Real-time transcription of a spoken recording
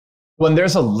When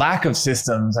there's a lack of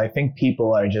systems, I think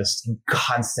people are just in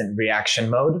constant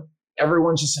reaction mode.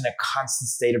 Everyone's just in a constant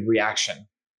state of reaction.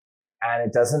 And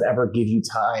it doesn't ever give you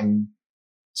time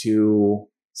to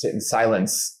sit in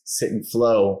silence, sit in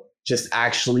flow, just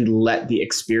actually let the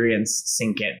experience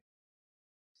sink in.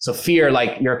 So fear,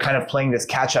 like you're kind of playing this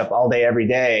catch up all day, every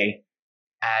day.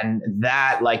 And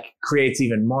that like creates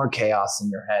even more chaos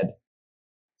in your head.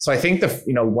 So I think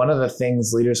one of the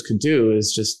things leaders could do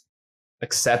is just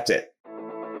accept it.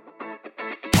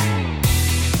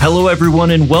 Hello,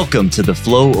 everyone, and welcome to the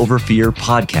Flow Over Fear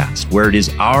podcast, where it is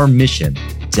our mission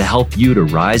to help you to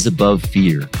rise above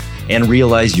fear and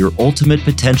realize your ultimate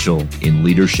potential in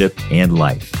leadership and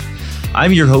life.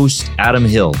 I'm your host, Adam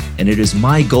Hill, and it is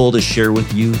my goal to share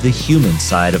with you the human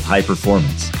side of high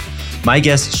performance. My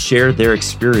guests share their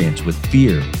experience with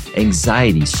fear,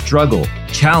 anxiety, struggle,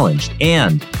 challenge,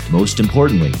 and most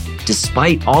importantly,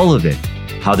 despite all of it,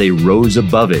 how they rose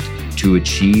above it to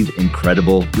achieve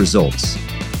incredible results.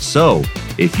 So,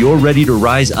 if you're ready to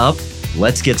rise up,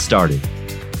 let's get started.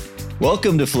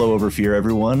 Welcome to Flow Over Fear,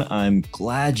 everyone. I'm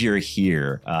glad you're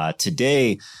here.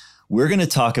 Today, we're going to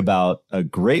talk about a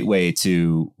great way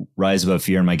to rise above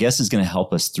fear, and my guest is going to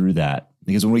help us through that.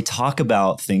 Because when we talk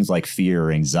about things like fear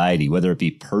or anxiety, whether we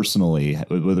personally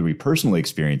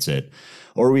experience it,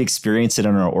 or we experience it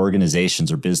in our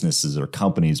organizations or businesses or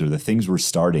companies or the things we're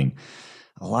starting,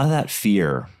 a lot of that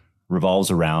fear revolves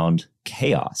around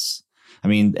chaos. I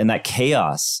mean, and that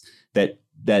chaos that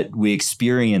we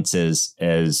experience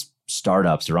as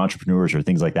startups or entrepreneurs or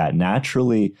things like that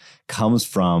naturally comes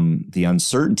from the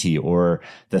uncertainty or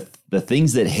the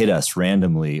things that hit us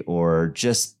randomly, or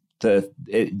just the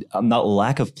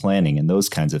lack of planning and those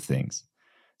kinds of things.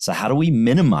 So how do we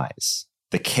minimize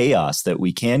the chaos that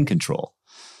we can control?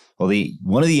 Well,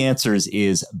 one of the answers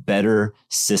is better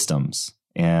systems.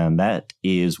 And that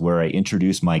is where I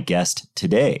introduce my guest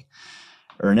today.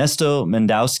 Ernesto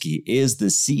Mandowsky is the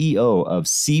CEO of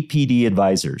CPD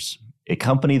Advisors, a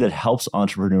company that helps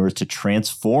entrepreneurs to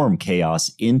transform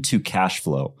chaos into cash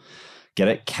flow. Get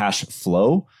it? Cash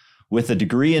flow? With a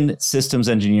degree in systems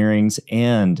engineering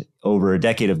and over a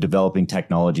decade of developing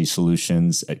technology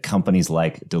solutions at companies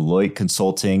like Deloitte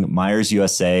Consulting, Myers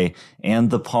USA, and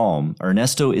The Palm,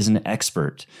 Ernesto is an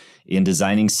expert in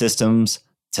designing systems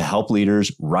to help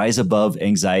leaders rise above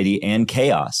anxiety and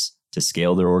chaos to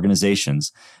scale their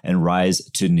organizations and rise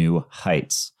to new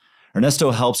heights.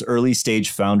 Ernesto helps early stage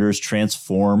founders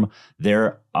transform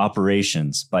their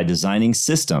operations by designing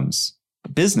systems,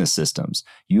 business systems,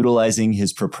 utilizing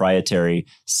his proprietary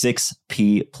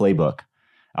 6P playbook.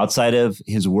 Outside of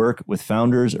his work with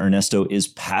founders, Ernesto is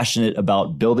passionate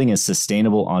about building a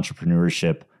sustainable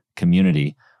entrepreneurship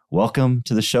community. Welcome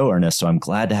to the show, Ernesto. I'm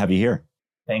glad to have you here.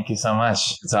 Thank you so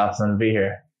much. It's awesome to be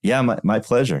here. Yeah, my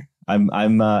pleasure.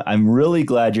 I'm really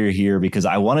glad you're here because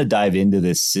I want to dive into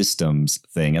this systems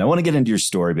thing, and I want to get into your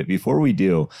story. But before we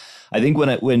do, I think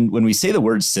when we say the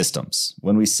word systems,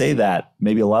 when we say that,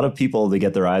 maybe a lot of people, they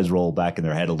get their eyes rolled back in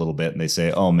their head a little bit, and they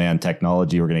say, "Oh man,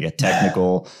 technology, we're going to get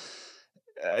technical."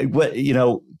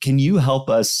 Can you help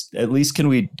us? At least can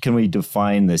we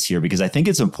define this here? Because I think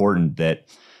it's important that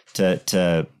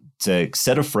to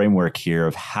set a framework here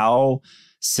of how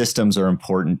systems are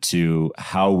important to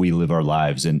how we live our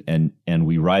lives and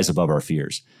we rise above our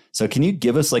fears. So can you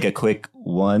give us like a quick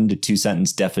 1 to 2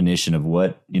 sentence definition of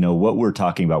what we're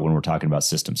talking about when we're talking about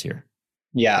systems here?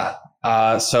 Yeah.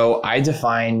 So I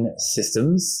define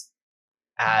systems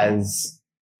as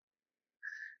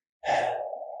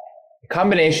a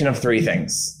combination of three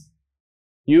things.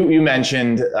 You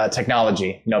mentioned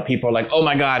technology. People are like, oh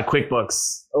my God,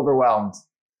 QuickBooks, overwhelmed.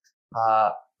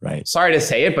 Right. Sorry to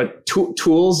say it, but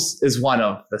tools is one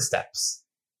of the steps.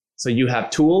 So you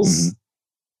have tools,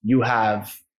 you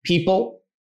have people,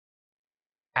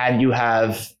 and you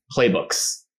have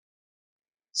playbooks.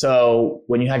 So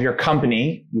when you have your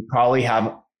company, you probably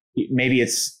have, maybe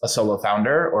it's a solo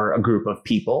founder or a group of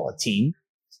people, a team.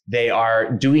 They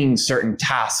are doing certain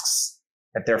tasks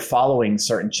that they're following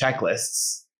certain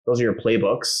checklists. Those are your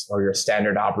playbooks or your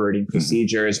standard operating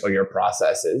procedures or your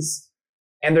processes.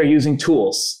 And they're using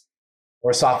tools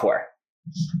or software.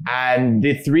 And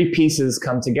the three pieces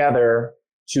come together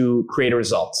to create a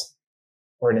result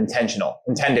or an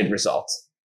intended result.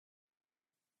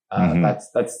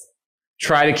 That's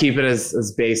try to keep it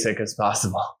as basic as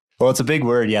possible. Well, it's a big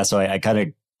word. Yeah. So I kind of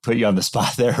put you on the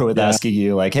spot there with asking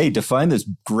you like, hey, define this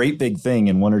great big thing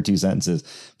in 1 or 2 sentences.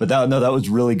 But that was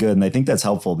really good. And I think that's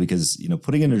helpful because,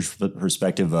 putting in a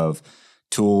perspective of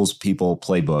tools, people,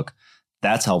 playbook,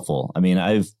 that's helpful. I mean,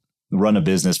 I've run a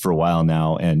business for a while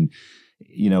now, and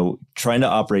trying to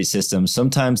operate systems,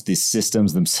 sometimes the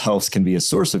systems themselves can be a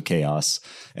source of chaos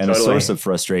and Totally. a source of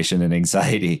frustration and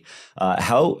anxiety.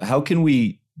 How can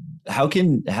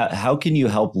you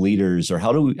help leaders, or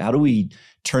how do we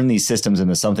turn these systems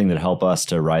into something that help us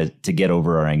to get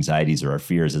over our anxieties or our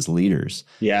fears as leaders?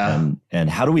 Yeah. And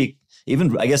how do we,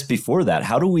 even, I guess before that,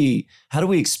 how do we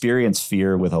experience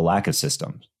fear with a lack of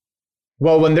systems?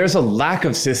 Well, when there's a lack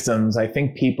of systems, I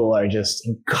think people are just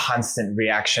in constant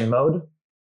reaction mode.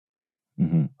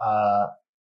 Mm-hmm.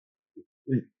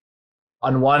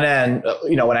 On one end,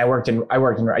 when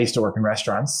I used to work in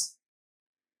restaurants,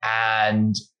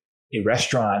 and a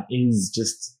restaurant is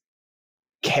just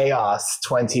chaos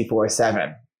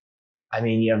 24/7. I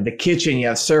mean, you have the kitchen, you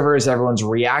have servers, everyone's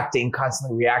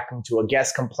constantly reacting to a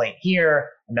guest complaint here.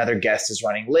 Another guest is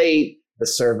running late. The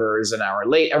server is an hour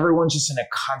late. Everyone's just in a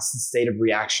constant state of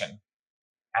reaction.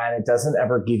 And it doesn't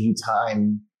ever give you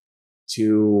time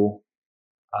to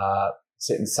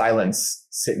sit in silence,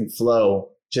 sit in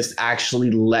flow, just actually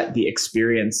let the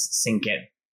experience sink in.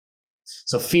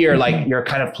 So fear, like you're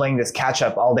kind of playing this catch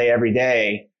up all day, every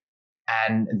day.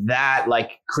 And that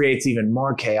creates even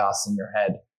more chaos in your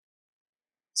head.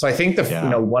 So I think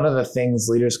one of the things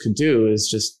leaders could do is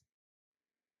just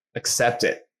accept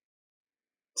it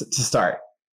to start.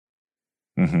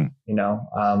 Mm-hmm.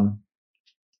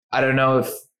 I don't know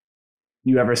if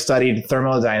you ever studied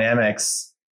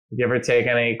thermodynamics. Did you ever take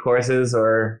any courses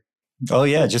or? Oh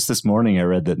yeah, just this morning I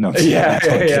read that. No, yeah.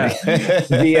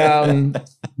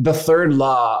 The third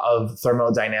law of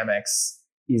thermodynamics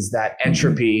is that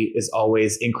entropy is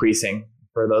always increasing.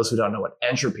 For those who don't know what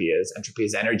entropy is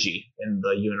energy in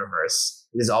the universe.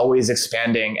 It is always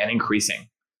expanding and increasing.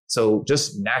 So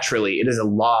just naturally, it is a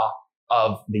law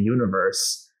of the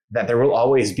universe that there will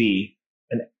always be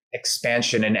an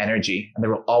expansion in energy and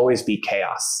there will always be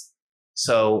chaos.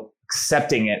 So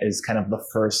accepting it is kind of the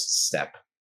first step.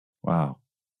 Wow.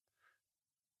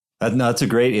 That's a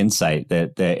great insight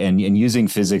and using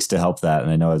physics to help that.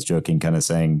 And I know I was joking, kind of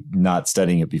saying not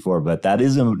studying it before, but that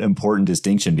is an important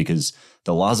distinction because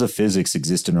the laws of physics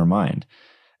exist in our mind.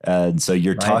 And so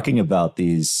you're talking about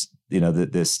these,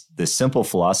 this simple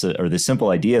philosophy or this simple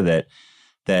idea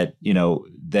that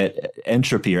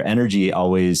entropy or energy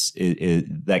always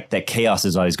that chaos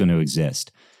is always going to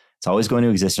exist. It's always going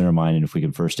to exist in our mind. And if we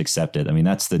can first accept it, I mean,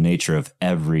 that's the nature of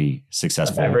every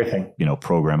successful, everything,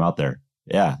 program out there.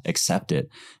 Yeah. Accept it.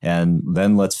 And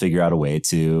then let's figure out a way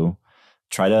to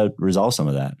try to resolve some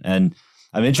of that. And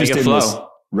I'm interested in this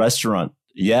restaurant.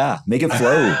 Yeah. Make it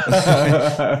flow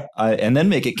and then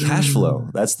make it cash flow.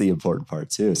 That's the important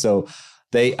part too. So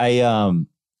I'm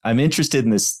interested in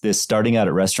this starting out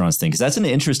at restaurants thing, because that's an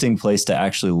interesting place to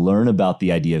actually learn about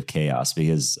the idea of chaos,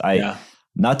 because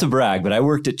not to brag, but I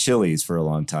worked at Chili's for a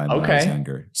long time when I was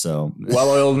younger. So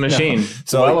well-oiled machine.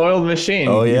 Well-oiled machine.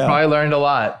 Oh yeah. You probably learned a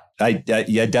lot. I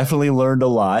definitely learned a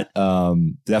lot.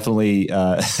 Definitely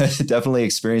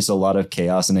experienced a lot of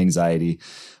chaos and anxiety.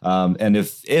 And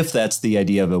if that's the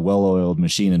idea of a well-oiled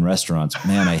machine in restaurants,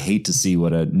 man, I hate to see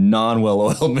what a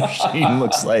non-well-oiled machine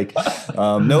looks like.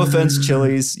 No offense,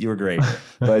 Chili's, you were great.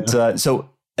 But so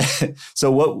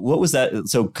what was that?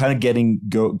 So kind of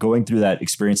going through that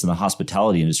experience in the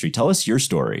hospitality industry, tell us your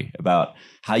story about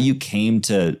how you came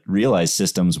to realize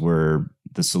systems were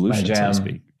the solution, so to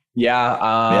speak.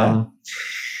 Yeah.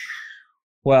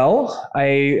 Well,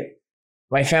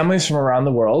 my family's from around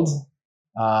the world,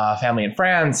 family in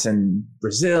France and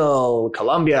Brazil,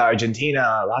 Colombia,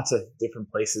 Argentina, lots of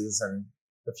different places. And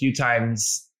a few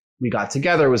times we got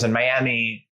together was in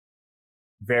Miami.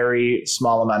 Very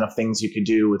small amount of things you could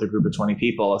do with a group of 20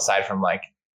 people aside from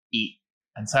eat.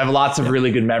 And so I have lots of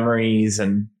really good memories,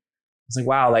 and it's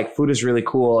wow, food is really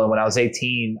cool. And when I was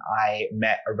 18, I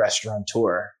met a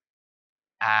restaurateur.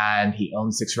 And he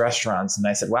owned 6 restaurants. And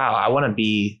I said, wow, I want to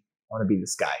be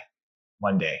this guy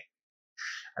one day.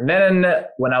 And then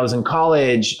when I was in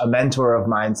college, a mentor of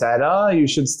mine said, oh, you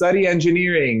should study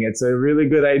engineering. It's a really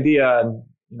good idea. And,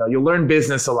 you'll learn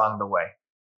business along the way.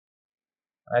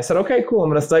 And I said, okay, cool. I'm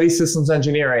going to study systems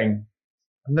engineering.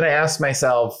 And then I asked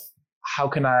myself, how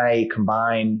can I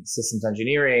combine systems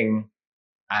engineering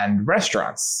and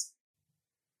restaurants?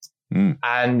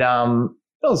 And,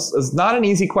 it was not an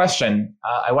easy question.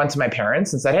 I went to my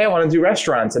parents and said, hey, I want to do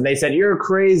restaurants. And they said, you're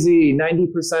crazy,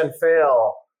 90%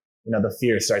 fail. The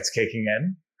fear starts kicking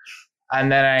in.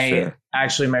 And then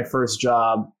actually, my first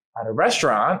job at a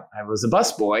restaurant, I was a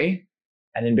busboy.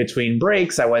 And in between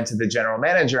breaks, I went to the general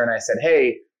manager and I said,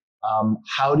 hey,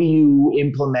 how do you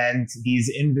implement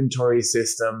these inventory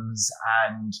systems?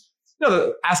 And,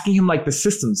 asking him the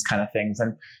systems kind of things.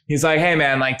 And he's like, hey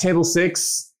man, table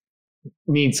 6,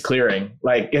 needs clearing.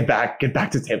 Like, get back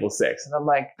to table 6. And I'm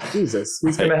like, Jesus,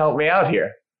 who's going to help me out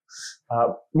here?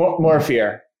 More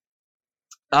fear.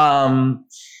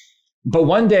 But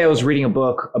one day I was reading a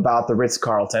book about the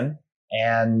Ritz-Carlton,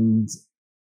 and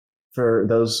for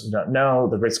those who don't know,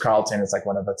 the Ritz-Carlton is like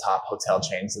one of the top hotel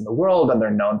chains in the world, and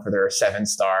they're known for their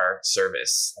 7-star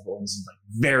service. Everyone's like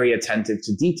very attentive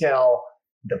to detail.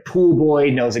 The pool boy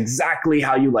knows exactly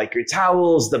how you like your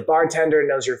towels. The bartender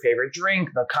knows your favorite drink.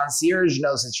 The concierge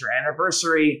knows it's your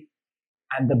anniversary.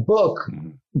 And the book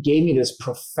gave me this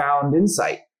profound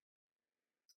insight.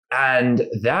 And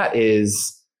that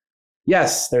is,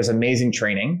 yes, there's amazing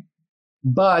training,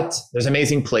 but there's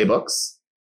amazing playbooks,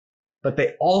 but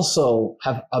they also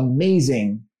have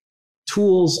amazing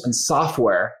tools and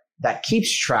software that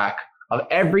keeps track of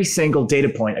every single data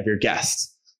point of your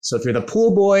guest. So if you're the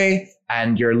pool boy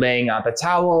and you're laying out the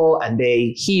towel and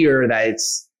they hear that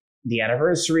it's the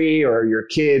anniversary or your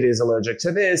kid is allergic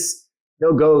to this,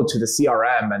 they'll go to the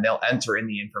CRM and they'll enter in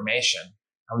the information.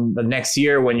 And the next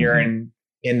year when you're in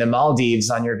the Maldives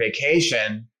on your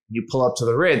vacation, you pull up to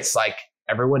the Ritz, like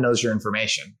everyone knows your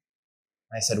information.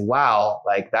 And I said, wow,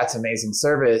 like that's amazing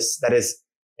service that is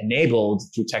enabled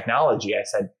through technology. I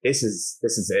said, this is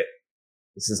it.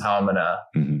 This is how I'm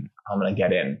gonna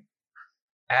get in.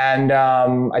 And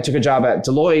I took a job at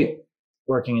Deloitte,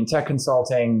 working in tech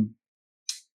consulting.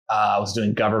 I was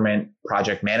doing government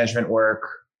project management work,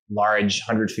 large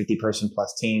 150 person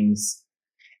plus teams.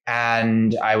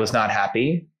 And I was not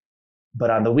happy. But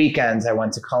on the weekends, I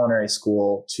went to culinary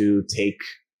school to take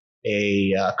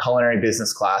a culinary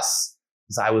business class,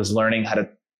 because I was learning how to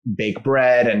bake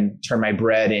bread and turn my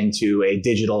bread into a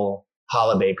digital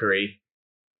challah bakery.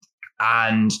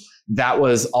 And that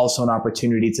was also an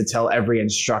opportunity to tell every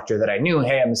instructor that I knew,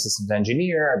 hey, I'm a systems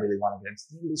engineer. I really want to get into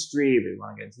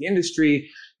the industry.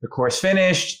 The course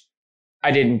finished.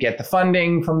 I didn't get the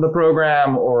funding from the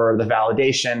program or the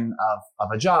validation of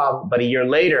a job. But a year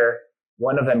later,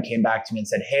 one of them came back to me and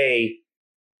said, hey,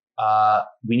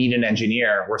 we need an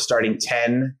engineer. We're starting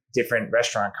 10 different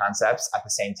restaurant concepts at the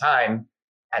same time,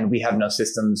 and we have no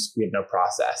systems, we have no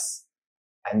process.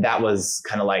 And that was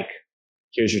kind of like,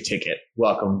 here's your ticket.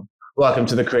 Welcome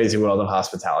to the crazy world of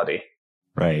hospitality.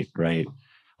 Right.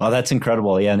 Well, that's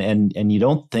incredible. Yeah. And you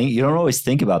don't always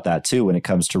think about that too, when it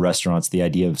comes to restaurants, the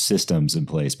idea of systems in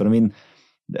place. But I mean,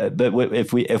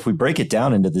 if we break it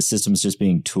down into the systems just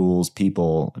being tools,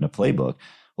 people, and a playbook,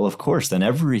 well, of course, then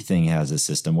everything has a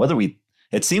system,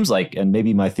 it seems like, and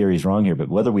maybe my theory is wrong here, but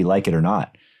whether we like it or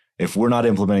not, if we're not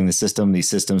implementing the system, these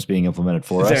systems being implemented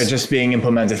for us. They're just being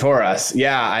implemented for us.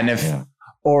 Yeah. And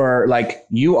or like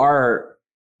you are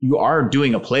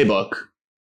doing a playbook,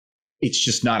 it's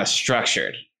just not as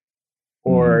structured.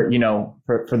 Or,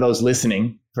 for those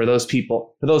listening, for those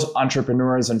people, for those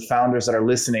entrepreneurs and founders that are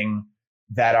listening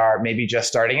that are maybe just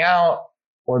starting out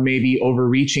or maybe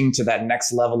overreaching to that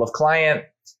next level of client,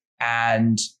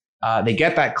 and they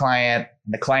get that client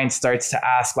and the client starts to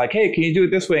ask like, hey, can you do it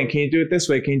this way? And can you do it this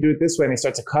way? Can you do it this way? And they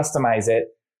start to customize it.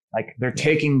 Like they're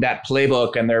taking that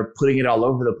playbook and they're putting it all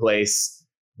over the place,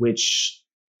 which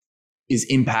is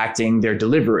impacting their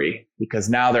delivery, because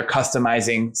now they're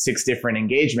customizing 6 different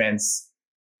engagements,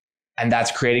 and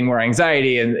that's creating more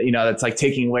anxiety. And, that's like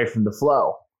taking away from the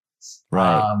flow.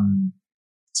 Right.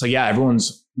 So yeah,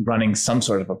 everyone's running some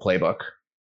sort of a playbook,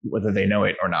 whether they know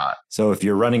it or not. So if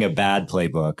you're running a bad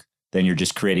playbook, then you're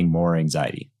just creating more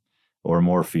anxiety or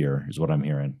more fear is what I'm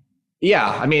hearing. Yeah.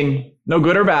 I mean, no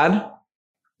good or bad.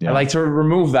 Yeah. I like to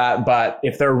remove that. But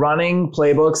if they're running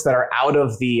playbooks that are out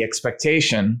of the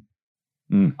expectation,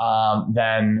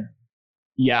 then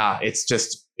yeah, it's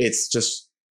just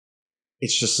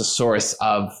a source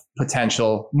of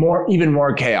potential even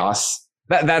more chaos.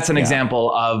 That's an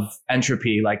example of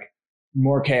entropy, like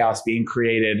more chaos being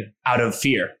created out of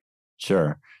fear.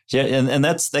 Sure. Yeah. And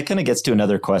that kind of gets to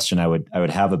another question I would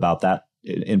have about that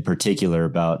in particular.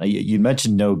 About, you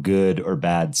mentioned no good or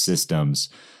bad systems.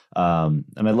 And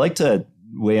I'd like to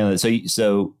weigh on it.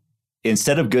 So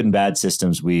instead of good and bad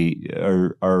systems,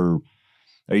 are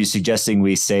you suggesting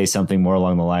we say something more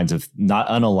along the lines of not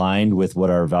unaligned with what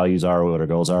our values are or what our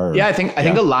goals are? Yeah, I think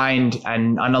aligned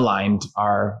and unaligned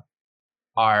are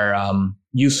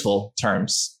useful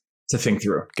terms to think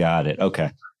through. Got it.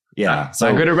 Okay. Yeah. So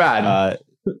not good or bad,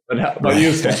 but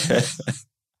useful.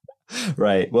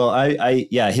 Right. Well, I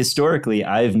historically,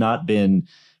 I've not been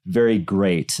very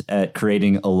great at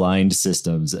creating aligned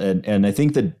systems. And I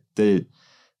think that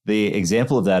the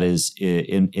example of that is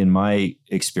in my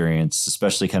experience,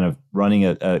 especially kind of running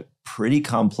a pretty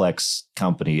complex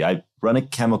company. I run a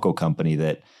chemical company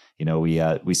that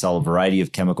We sell a variety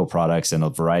of chemical products and a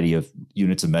variety of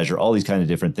units of measure, all these kind of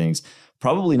different things.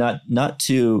 Probably not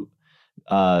too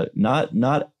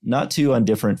undifferent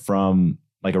from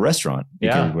like a restaurant,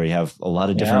 because where you have a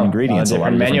lot of different ingredients, a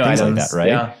lot of different menu things items, like that,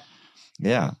 right?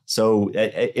 Yeah. So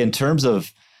in terms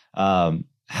of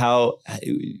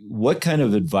what kind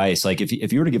of advice, like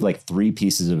if you were to give like 3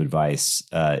 pieces of advice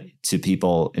to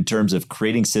people in terms of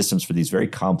creating systems for these very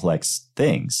complex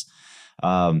things,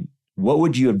 what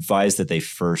would you advise that they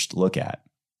first look at?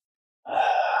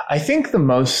 I think the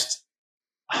most,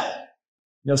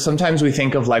 sometimes we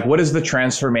think of like, what is the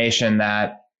transformation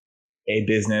that a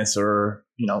business or,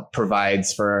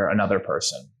 provides for another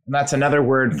person? And that's another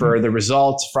word for the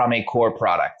results from a core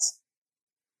product.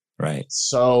 Right.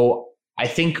 So I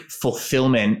think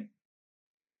fulfillment,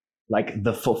 like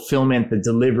the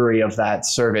delivery of that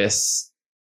service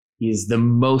is the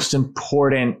most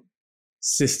important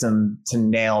system to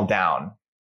nail down.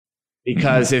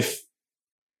 Because if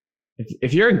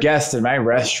you're a guest in my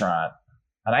restaurant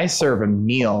and I serve a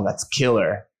meal that's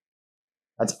killer,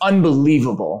 that's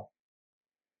unbelievable,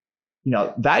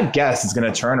 that guest is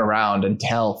going to turn around and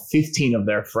tell 15 of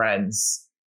their friends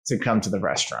to come to the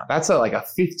restaurant. That's like a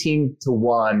 15 to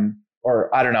 1,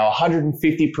 or I don't know,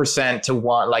 150% to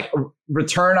 1, like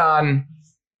return on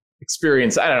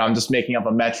experience. I don't know. I'm just making up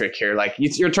a metric here. Like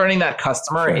you're turning that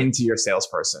customer into your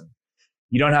salesperson.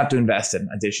 You don't have to invest in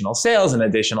additional sales and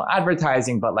additional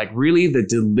advertising, but like really the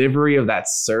delivery of that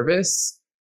service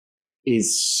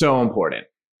is so important.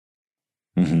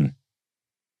 Mm-hmm.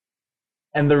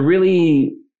 And the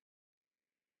really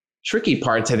tricky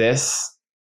part to this,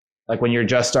 like when you're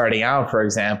just starting out, for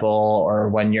example, or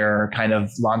when you're kind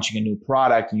of launching a new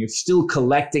product and you're still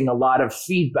collecting a lot of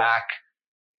feedback,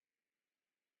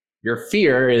 your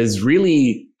fear is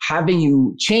really having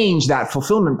you change that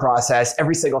fulfillment process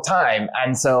every single time.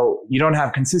 And so you don't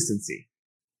have consistency.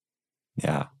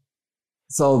 Yeah.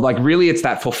 So like really it's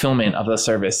that fulfillment of the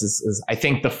service is I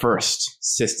think the first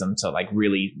system to like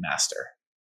really master.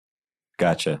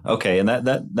 Gotcha. Okay. And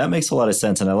that makes a lot of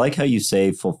sense. And I like how you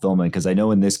say fulfillment, because I know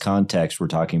in this context, we're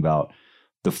talking about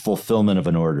the fulfillment of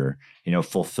an order,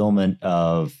 fulfillment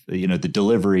of, the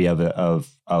delivery of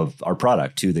our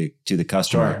product to the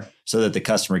customer, so that the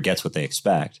customer gets what they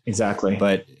expect. Exactly.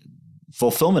 But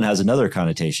fulfillment has another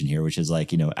connotation here, which is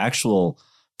like, actual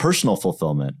personal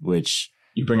fulfillment, which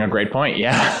you bring a great point.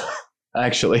 Yeah,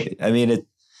 actually. I mean,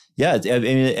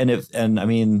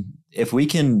 if we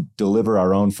can deliver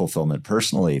our own fulfillment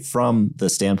personally from the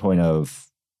standpoint of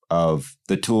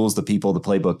the tools, the people, the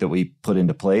playbook that we put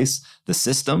into place, the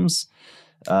systems,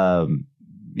 that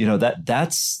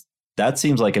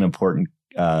seems like an important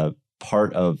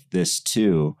part of this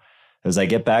too. As I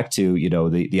get back to,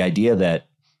 the idea that,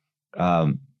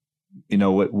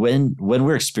 when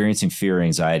we're experiencing fear or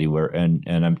anxiety, and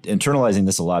I'm internalizing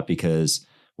this a lot, because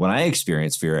when I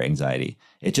experience fear or anxiety,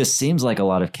 it just seems like a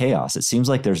lot of chaos. It seems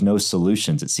like there's no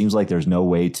solutions. It seems like there's no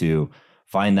way to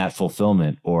find that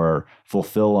fulfillment or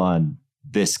fulfill on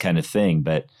this kind of thing.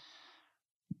 But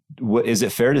is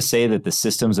it fair to say that the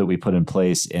systems that we put in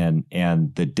place and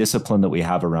the discipline that we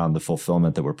have around the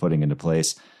fulfillment that we're putting into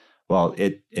place, well,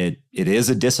 it is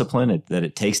a discipline, that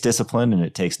it takes discipline, and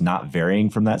it takes not varying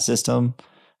from that system?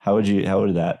 How would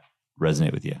that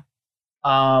resonate with you?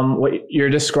 What you're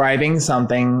describing,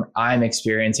 something I'm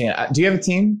experiencing. Do you have a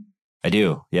team? I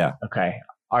do. Yeah. Okay.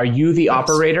 Are you the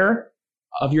operator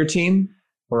of your team,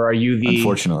 or are you the?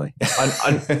 Unfortunately.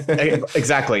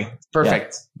 Exactly.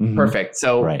 Perfect. Yeah. Mm-hmm. Perfect.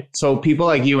 So people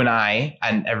like you and I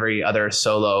and every other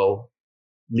solo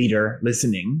leader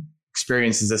listening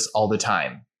experiences this all the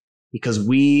time, because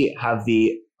we have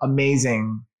the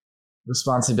amazing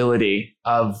responsibility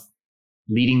of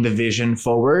leading the vision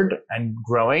forward and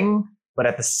growing, but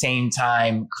at the same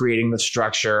time creating the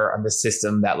structure and the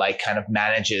system that like kind of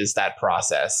manages that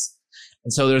process.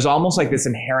 And so there's almost like this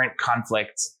inherent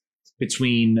conflict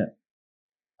between,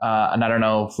 and I don't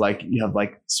know if like you have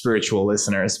like spiritual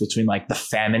listeners, between like the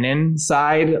feminine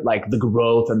side, like the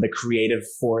growth and the creative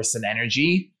force and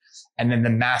energy, and then the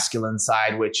masculine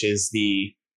side, which is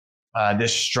the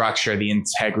structure, the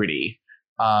integrity.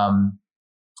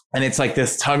 And it's like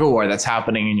this tug of war that's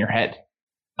happening in your head.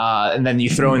 And then you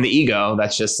throw in the ego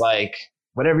that's just like,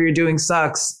 whatever you're doing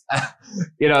sucks.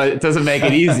 It doesn't make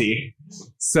it easy.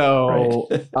 So,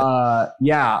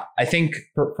 right. I think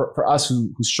for us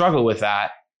who struggle with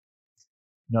that,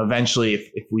 eventually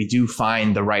if we do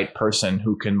find the right person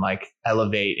who can like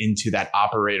elevate into that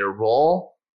operator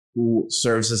role, who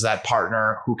serves as that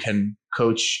partner, who can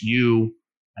coach you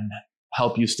and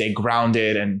help you stay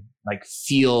grounded and like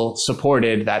feel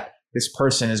supported, that this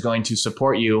person is going to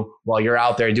support you while you're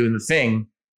out there doing the thing,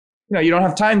 you don't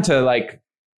have time to like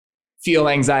feel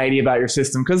anxiety about your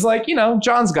system because like,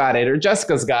 John's got it or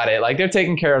Jessica's got it. Like they're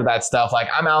taking care of that stuff. Like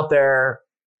I'm out there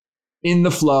in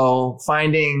the flow,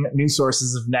 finding new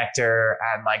sources of nectar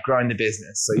and like growing the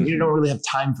business. So you don't really have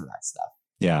time for that stuff.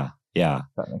 Yeah. Yeah. If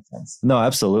that makes sense. No,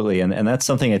 absolutely. And that's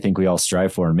something I think we all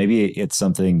strive for. And maybe it's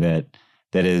something that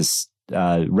is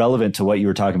relevant to what you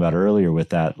were talking about earlier with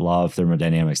that law of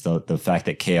thermodynamics, the fact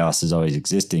that chaos is always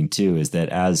existing too, is that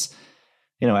as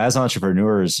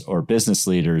entrepreneurs or business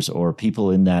leaders or people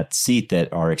in that seat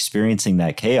that are experiencing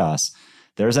that chaos,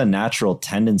 there's a natural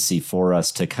tendency for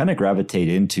us to kind of gravitate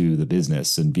into the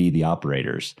business and be the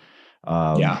operators.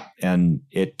 And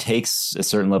it takes a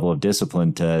certain level of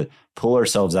discipline to pull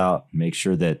ourselves out, make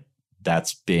sure that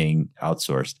that's being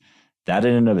outsourced. That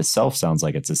in and of itself sounds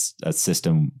like it's a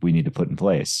system we need to put in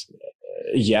place.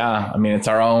 Yeah. I mean, it's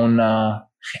our own,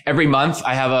 every month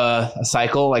I have a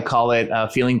cycle. I call it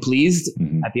feeling pleased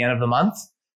at the end of the month.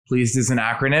 Pleased is an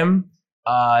acronym.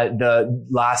 The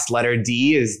last letter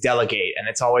D is delegate. And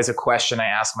it's always a question I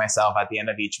ask myself at the end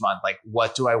of each month. Like,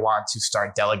 what do I want to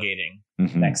start delegating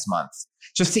next month?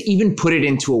 Just to even put it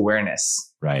into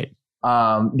awareness. Right.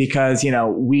 Because,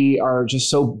 we are just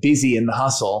so busy in the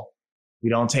hustle. We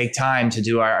don't take time to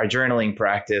do our journaling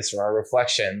practice or our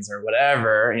reflections or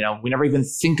whatever. We never even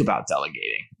think about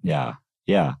delegating. Yeah.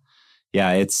 Yeah.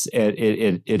 Yeah.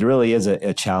 It really is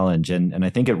a challenge. And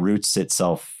I think it roots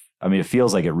itself. I mean, it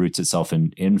feels like it roots itself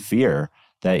in fear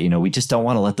that, we just don't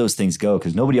want to let those things go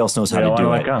because nobody else knows how to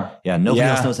do it. Yeah. Nobody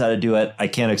else knows how to do it. I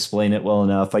can't explain it well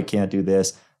enough. I can't do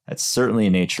this. That's certainly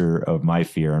a nature of my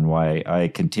fear and why I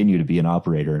continue to be an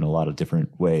operator in a lot of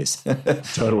different ways.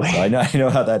 Totally. So I know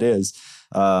how that is.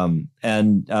 So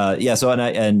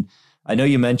I know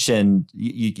you mentioned,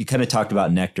 you kind of talked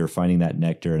about nectar, finding that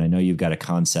nectar. And I know you've got a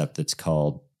concept that's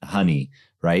called honey,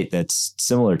 right? That's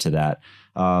similar to that.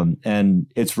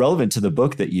 And it's relevant to the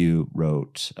book that you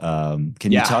wrote.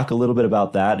 Can you talk a little bit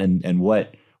about that and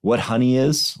what honey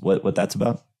is, what that's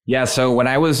about? Yeah. So when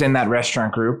I was in that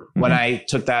restaurant group, when I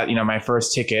took that, my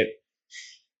first ticket,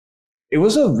 it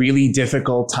was a really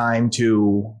difficult time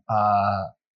to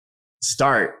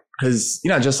start. Because,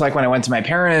 just like when I went to my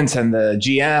parents and the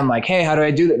GM, like, hey, how do I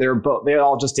do that? They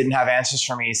all just didn't have answers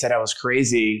for me. He said I was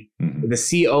crazy. The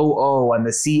COO and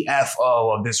the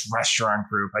CFO of this restaurant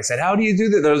group. I said, how do you do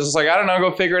that? They're just like, I don't know,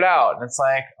 go figure it out. And it's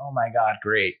like, oh my God,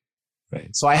 great.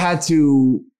 Right. So I had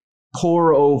to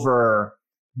pore over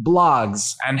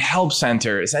blogs and help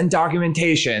centers and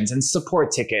documentations and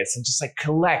support tickets and just like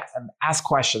collect and ask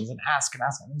questions and ask.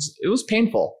 It was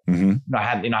painful.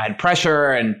 I had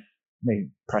pressure and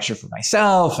made pressure for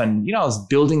myself. And, I was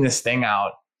building this thing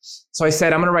out. So I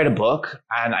said, I'm going to write a book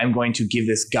and I'm going to give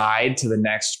this guide to the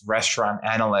next restaurant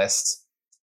analyst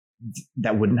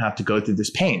that wouldn't have to go through this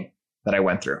pain that I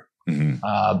went through.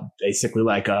 Basically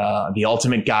like the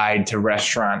ultimate guide to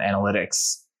restaurant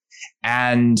analytics.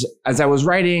 And as I was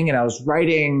writing,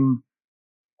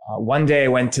 one day I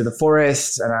went to the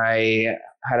forest and I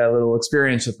had a little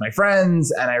experience with my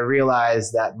friends, and I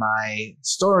realized that my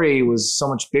story was so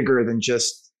much bigger than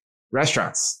just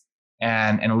restaurants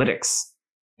and analytics.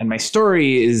 And my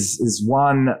story is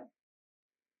one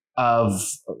of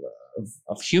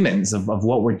humans, of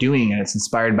what we're doing, and it's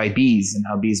inspired by bees and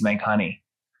how bees make honey.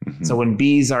 So when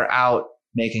bees are out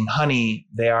making honey,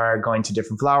 they are going to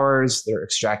different flowers, they're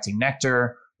extracting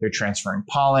nectar, they're transferring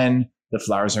pollen, the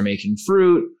flowers are making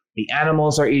fruit, the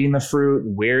animals are eating the fruit,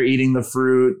 we're eating the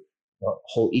fruit, the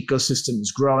whole ecosystem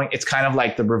is growing. It's kind of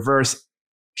like the reverse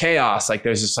chaos. Like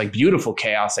there's this like beautiful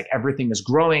chaos, like everything is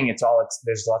growing.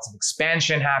 There's lots of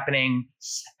expansion happening.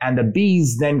 And the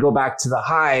bees then go back to the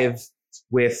hive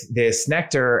with this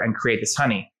nectar and create this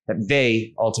honey that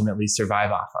they ultimately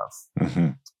survive off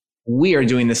of. We are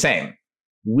doing the same.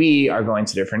 We are going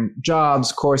to different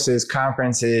jobs, courses,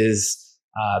 conferences,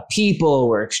 people.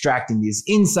 We're extracting these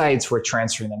insights. We're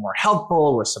transferring them more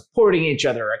helpful. We're supporting each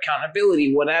other,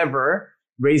 accountability, whatever,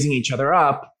 raising each other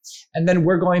up. And then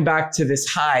we're going back to this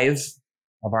hive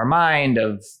of our mind,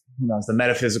 of the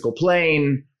metaphysical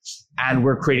plane. And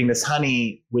we're creating this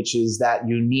honey, which is that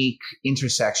unique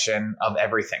intersection of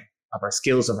everything, of our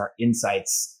skills, of our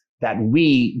insights that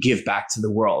we give back to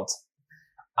the world.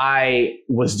 I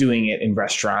was doing it in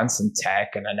restaurants and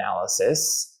tech and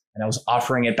analysis, and I was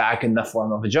offering it back in the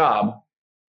form of a job.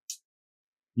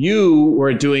 You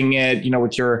were doing it,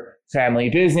 with your family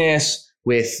business,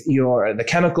 with the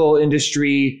chemical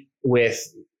industry, with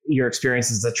your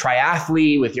experience as a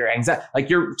triathlete, with your anxiety. Like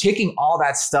you're taking all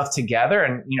that stuff together,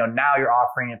 and now you're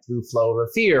offering it through Flow Over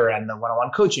Fear and the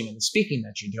one-on-one coaching and the speaking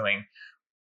that you're doing.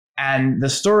 And the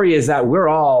story is that we're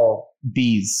all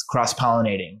bees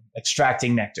cross-pollinating,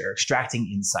 extracting nectar, extracting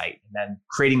insight, and then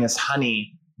creating this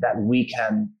honey that we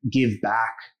can give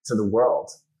back to the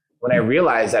world. When I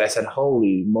realized that, I said,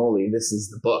 holy moly, this is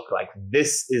the book. Like,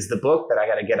 this is the book that I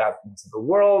got to get out into the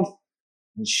world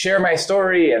and share my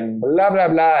story and blah, blah,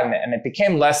 blah. And it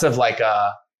became less of like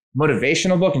a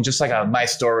motivational book and just like a my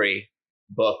story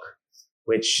book,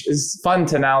 which is fun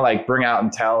to now like bring out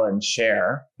and tell and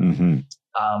share. Mm-hmm.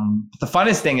 The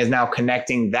funnest thing is now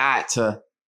connecting that to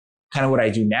kind of what I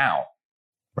do now.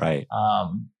 Right.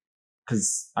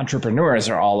 Because entrepreneurs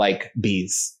are all like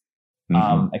bees,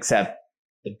 except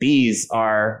the bees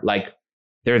are like,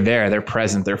 they're there, they're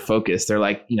present, they're focused. They're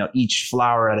like, each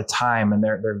flower at a time, and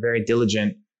they're very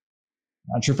diligent.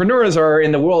 Entrepreneurs are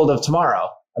in the world of tomorrow.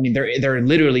 I mean, they're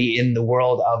literally in the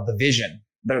world of the vision.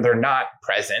 They're not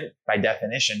present by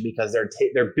definition because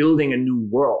they're building a new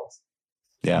world.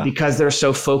 Yeah. Because they're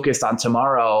so focused on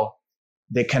tomorrow,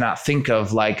 they cannot think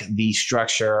of like the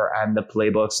structure and the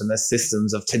playbooks and the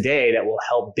systems of today that will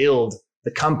help build the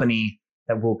company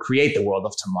that will create the world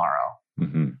of tomorrow.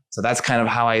 Mm-hmm. So that's kind of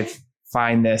how I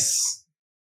find this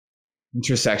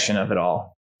intersection of it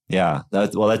all. Yeah.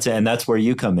 That's where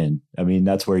you come in. I mean,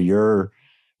 that's where your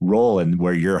role and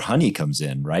where your honey comes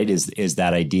in, right? Is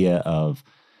that idea of,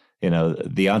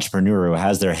 the entrepreneur who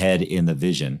has their head in the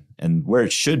vision and where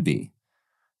it should be.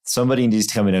 Somebody needs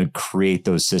to come in and create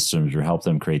those systems or help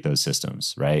them create those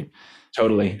systems, right?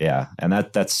 Totally. Yeah. And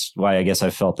that's why I guess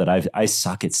I felt that I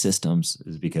suck at systems,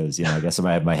 is because, I guess I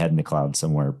might have my head in the cloud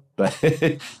somewhere. But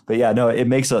yeah, no, that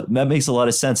makes a lot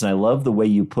of sense. And I love the way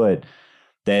you put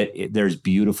that there's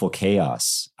beautiful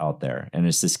chaos out there. And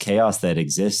it's this chaos that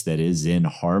exists that is in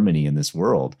harmony in this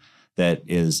world that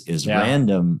is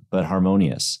random but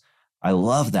harmonious. I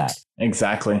love that.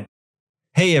 Exactly.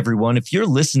 Hey everyone, if you're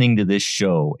listening to this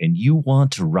show and you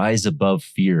want to rise above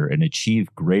fear and achieve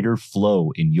greater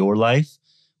flow in your life,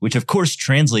 which of course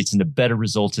translates into better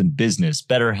results in business,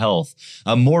 better health,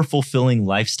 a more fulfilling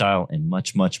lifestyle, and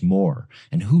much, much more.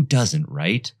 And who doesn't,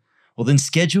 right? Well, then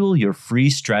schedule your free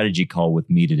strategy call with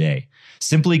me today.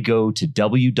 Simply go to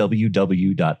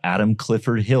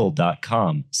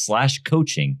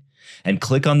www.adamcliffordhill.com/coaching and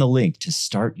click on the link to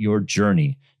start your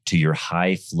journey to your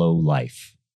high flow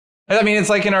life. I mean, it's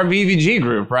like in our VVG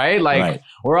group, right? Like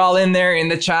We're all in there in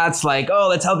the chats, like, oh,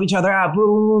 let's help each other out.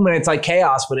 Boom. And it's like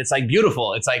chaos, but it's like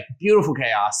beautiful. It's like beautiful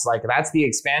chaos. Like that's the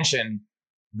expansion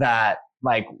that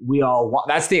like we all want.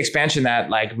 That's the expansion that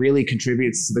like really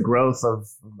contributes to the growth of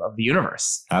the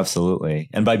universe. Absolutely.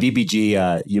 And by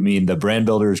BBG, you mean the Brand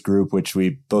Builders group, which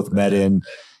we both met in.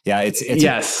 Yeah, it's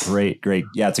yes. a great.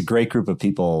 Yeah, it's a great group of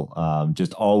people,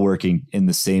 just all working in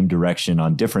the same direction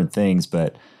on different things,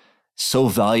 but so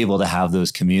valuable to have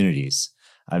those communities.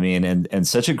 I mean, and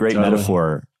such a great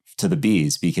metaphor to the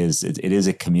bees, because it is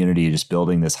a community just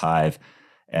building this hive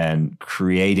and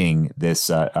creating this,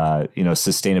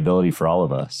 sustainability for all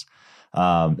of us.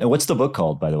 And what's the book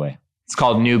called, by the way? It's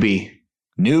called Newbie.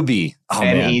 Newbie. Oh,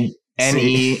 Newbee.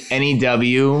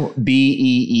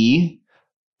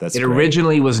 That's it. Great.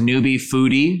 Originally was Newbie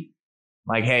Foodie.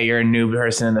 Like, hey, you're a new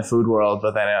person in the food world,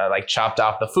 but then like chopped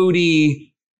off the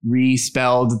foodie,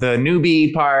 respelled the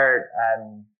newbie part,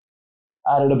 and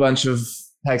added a bunch of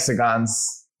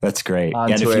hexagons. That's great.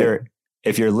 And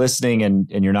if you're listening and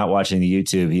you're not watching the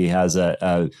YouTube, he has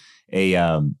a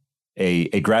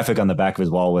graphic on the back of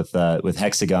his wall with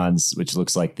hexagons, which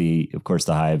looks like the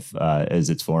hive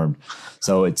as it's formed.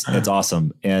 So it's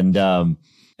awesome. And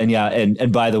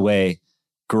by the way,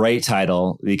 great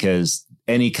title, because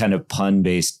any kind of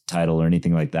pun-based title or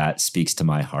anything like that speaks to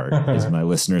my heart. As my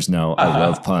listeners know, I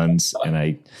love puns, and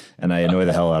I annoy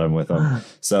the hell out of them with them.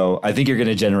 So I think you're going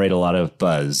to generate a lot of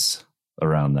buzz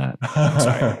around that.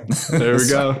 Sorry. There we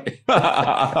go.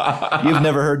 You've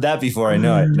never heard that before. I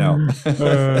know it. No.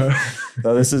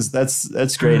 So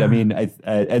that's great. I mean,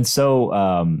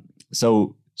 so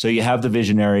you have the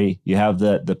visionary, you have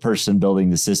the person building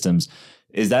the systems.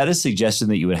 Is that a suggestion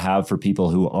that you would have for people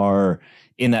who are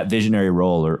in that visionary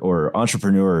role, or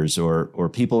entrepreneurs or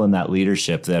people in that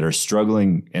leadership that are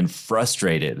struggling and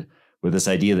frustrated with this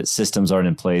idea that systems aren't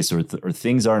in place, or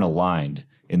things aren't aligned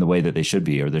in the way that they should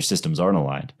be, or their systems aren't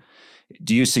aligned?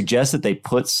 Do you suggest that they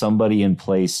put somebody in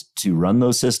place to run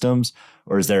those systems,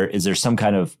 or is there some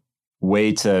kind of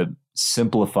way to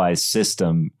simplify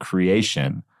system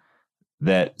creation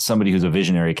that somebody who's a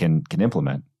visionary can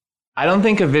implement? I don't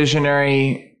think a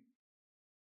visionary,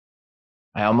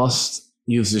 I almost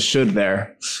used a should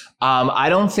there. I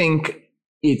don't think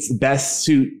it's best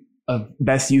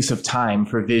use of time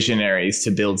for visionaries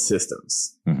to build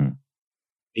systems. Mm-hmm.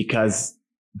 Because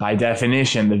by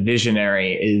definition, the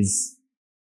visionary is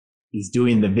is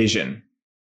doing the vision.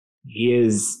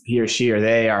 He or she or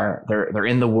they're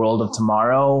in the world of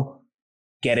tomorrow,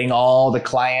 getting all the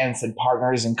clients and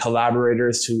partners and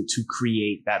collaborators to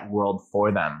create that world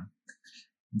for them.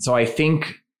 And so I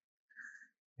think,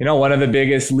 one of the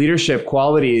biggest leadership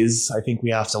qualities I think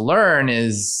we have to learn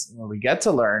is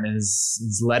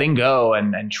letting go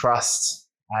and trust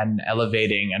and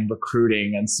elevating and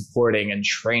recruiting and supporting and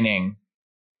training.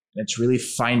 It's really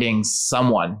finding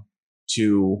someone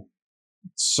to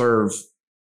serve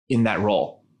in that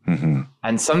role. Mm-hmm.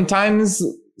 And sometimes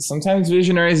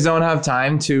visionaries don't have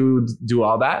time to do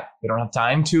all that. They don't have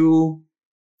time to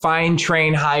find,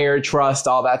 train, hire, trust,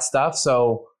 all that stuff.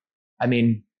 So,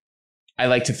 I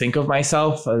like to think of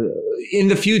myself in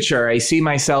the future. I see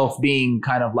myself being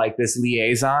kind of like this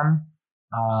liaison.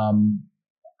 I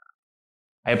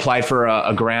applied for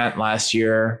a grant last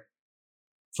year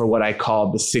for what I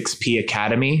called the 6P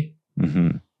Academy,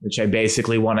 mm-hmm. which I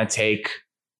basically want to take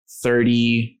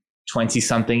 30,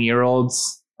 20-something year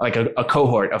olds, like a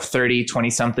cohort of 30,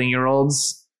 20-something year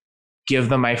olds, give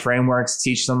them my frameworks,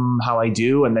 teach them how I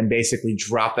do, and then basically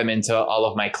drop them into all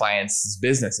of my clients'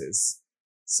 businesses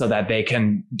so that they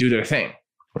can do their thing.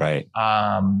 Right.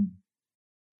 And,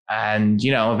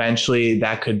 eventually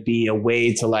that could be a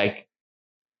way to like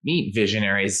meet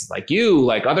visionaries like you,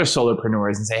 like other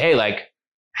solopreneurs, and say, hey, like,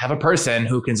 have a person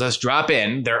who can just drop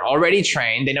in. They're already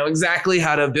trained. They know exactly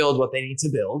how to build what they need to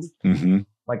build. Mm-hmm.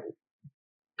 Like,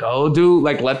 go do,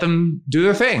 like, let them do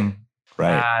their thing.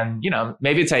 Right. And,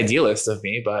 maybe it's idealist of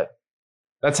me, but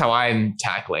that's how I'm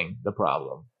tackling the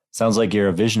problem. Sounds like you're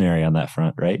a visionary on that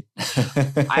front, right?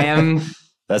 I am.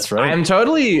 That's right. I'm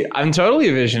totally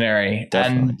a visionary.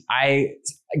 Definitely. And I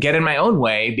get in my own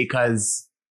way because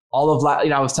all of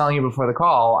I was telling you before the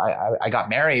call, I got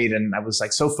married and I was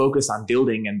like so focused on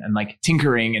building and like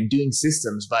tinkering and doing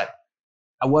systems, but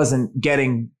I wasn't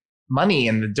getting money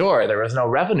in the door. There was no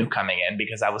revenue coming in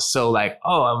because I was so like,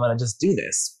 oh, I'm going to just do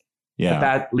this. Yeah. But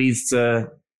that leads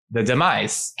to the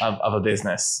demise of a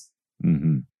business.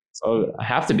 Mm-hmm. So I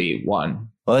have to be one.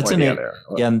 Well, that's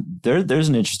and there's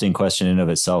an interesting question in of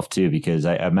itself too, because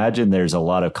I imagine there's a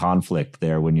lot of conflict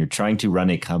there when you're trying to run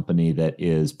a company that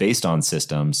is based on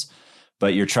systems,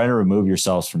 but you're trying to remove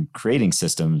yourselves from creating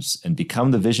systems and become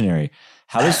the visionary.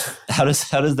 How does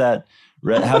the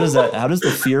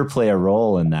fear play a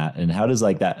role in that? And how does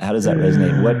that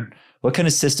resonate? What kind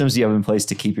of systems do you have in place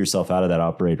to keep yourself out of that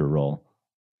operator role?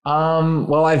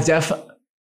 Well,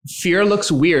 fear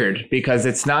looks weird because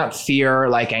it's not fear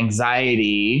like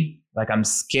anxiety, like I'm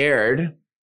scared.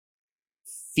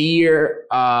 Fear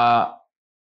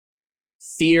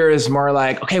is more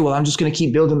like, okay, well, I'm just going to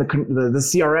keep building the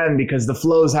CRM because the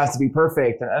flows have to be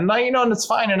perfect. And it's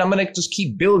fine. And I'm going to just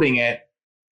keep building it.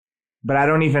 But I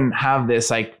don't even have this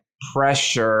like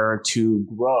pressure to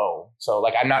grow. So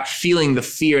like, I'm not feeling the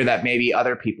fear that maybe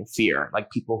other people fear, like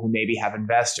people who maybe have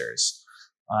investors,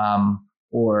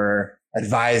 or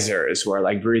advisors who are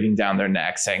like breathing down their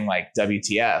neck saying like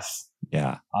WTF.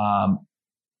 Yeah.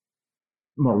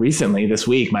 More recently this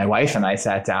week, my wife and I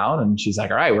sat down and she's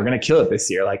like, all right, we're going to kill it this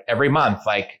year. Like every month,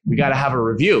 like we got to have a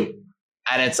review.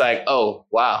 And it's like, oh,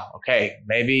 wow. Okay.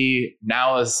 Maybe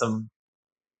now is some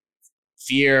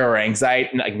fear or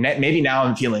anxiety. Like maybe now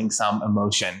I'm feeling some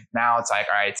emotion. Now it's like,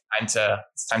 all right, it's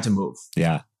time to move.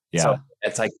 Yeah. Yeah. So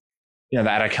it's like,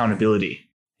 that accountability.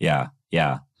 Yeah.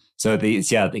 Yeah. So the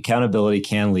accountability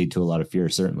can lead to a lot of fear,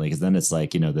 certainly, because then it's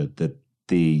like, now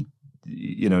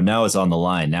it's on the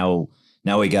line. Now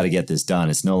we got to get this done.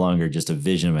 It's no longer just a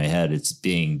vision in my head. It's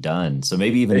being done. So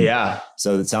maybe even,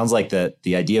 so it sounds like that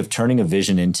the idea of turning a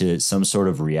vision into some sort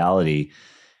of reality,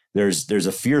 there's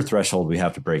a fear threshold we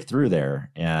have to break through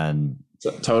there. And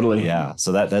totally. Yeah.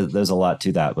 So that there's a lot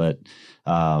to that, but,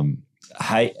 and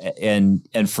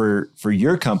for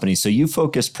your company, so you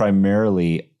focus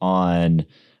primarily on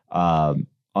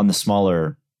the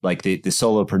smaller, like the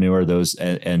solopreneur, those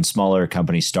and smaller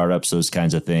company startups, those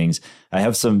kinds of things. I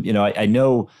have some, I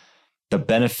know the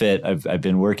benefit I've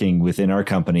been working within our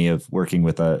company of working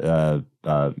with with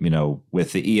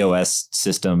the EOS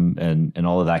system and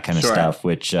all of that kind of stuff,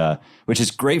 which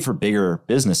is great for bigger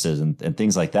businesses and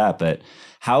things like that. But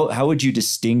how would you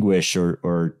distinguish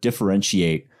or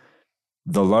differentiate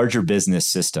the larger business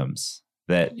systems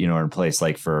that are in place,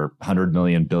 like for $100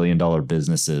 million, $1 billion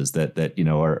businesses that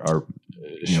are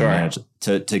managed,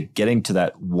 to getting to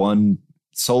that one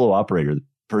solo operator, the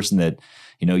person that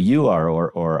you are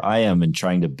or I am, and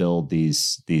trying to build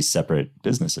these separate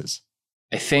businesses?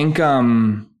 I think I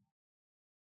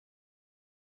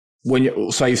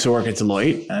used to work at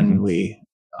Deloitte, and mm-hmm. we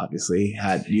obviously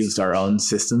had used our own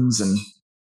systems, and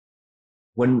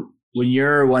when when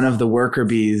you're one of the worker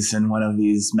bees in one of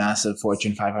these massive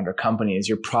Fortune 500 companies,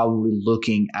 you're probably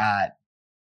looking at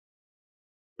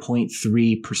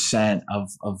 0.3%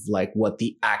 of like what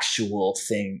the actual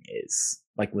thing is,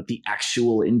 like what the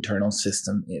actual internal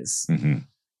system is.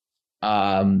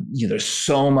 There's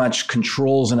so much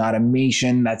controls and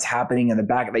automation that's happening in the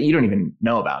back that you don't even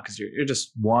know about because you're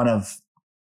just one of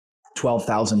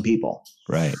 12,000 people.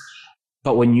 Right.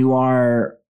 But when you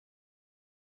are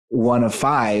one of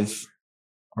 5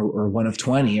 or one of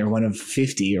 20 or one of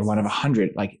 50 or one of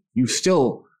 100, like you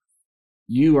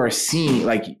are seeing,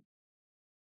 like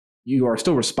you are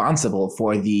still responsible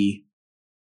for the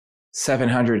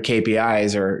 700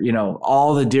 KPIs or,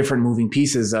 all the different moving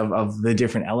pieces of the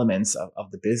different elements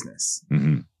of the business.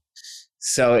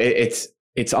 So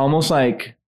it's almost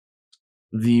like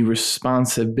the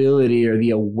responsibility or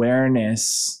the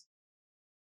awareness.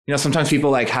 Sometimes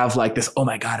people like have like this, oh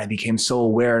my God, I became so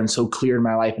aware and so clear in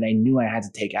my life and I knew I had to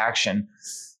take action.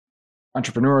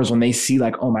 Entrepreneurs, when they see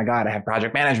like, oh my God, I have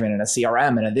project management and a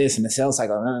CRM and a this and a sales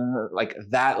cycle, like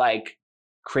that, like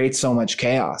creates so much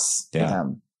chaos for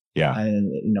them. Yeah.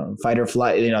 And, fight or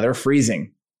flight, they're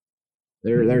freezing.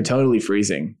 They're totally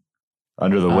freezing.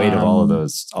 Under the weight of all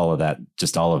of that,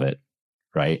 just all of it.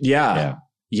 Right. Yeah.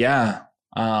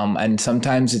 And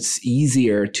sometimes it's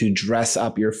easier to dress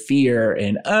up your fear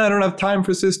and I don't have time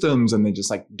for systems. And they just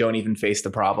like, don't even face the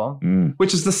problem,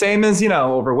 which is the same as,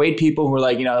 overweight people who are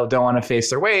like, don't want to face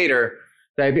their weight or,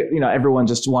 everyone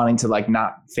just wanting to like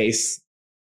not face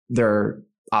their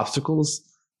obstacles.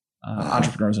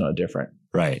 Entrepreneurs are no different.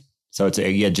 Right. So it's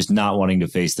just not wanting to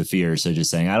face the fear. So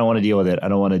just saying, I don't want to deal with it. I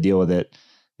don't want to deal with it.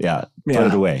 Yeah. Put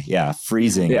it away. Yeah.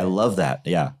 Freezing. Yeah. I love that.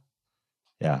 Yeah.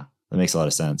 Yeah. That makes a lot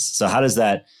of sense. So how does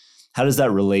that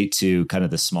relate to kind of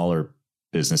the smaller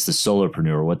business, the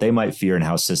solopreneur, what they might fear and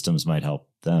how systems might help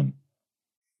them?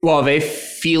 Well, they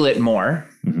feel it more.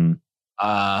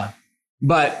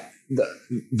 But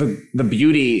the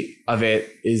beauty of it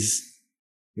is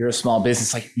you're a small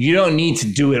business. Like you don't need to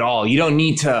do it all. You don't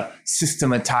need to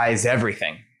systematize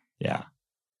everything. Yeah.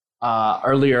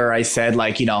 Earlier I said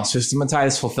like,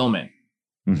 systematize fulfillment.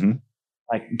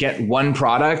 Like get one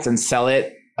product and sell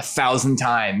it 1,000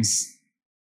 times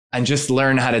and just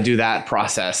learn how to do that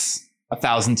process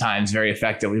 1,000 times very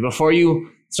effectively before you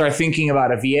start thinking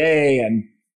about a VA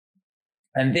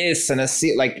and this and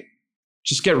like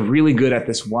just get really good at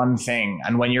this one thing.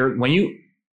 And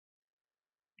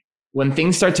when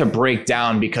things start to break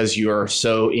down because you're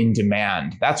so in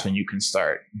demand, that's when you can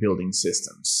start building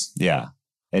systems. Yeah.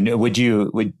 And would you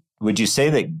say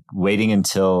that waiting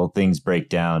until things break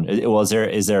down, well, is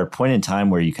there a point in time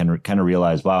where you can kind of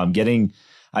realize, wow,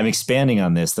 I'm expanding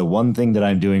on this. The one thing that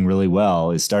I'm doing really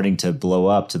well is starting to blow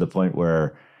up to the point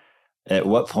where, at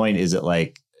what point is it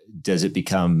like,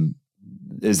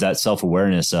 is that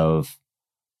self-awareness of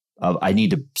I need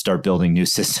to start building new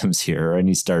systems here. Or I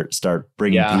need to start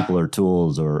bringing people or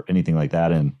tools or anything like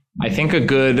that in. I think a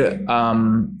good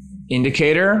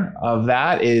indicator of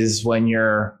that is when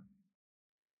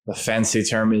the fancy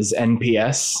term is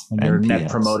NPS, when your net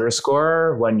promoter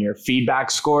score, when your feedback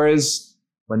scores,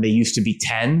 when they used to be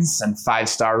 10s and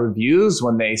 5-star reviews,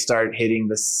 when they start hitting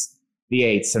the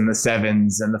 8s and the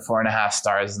 7s and the 4.5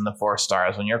 stars and the 4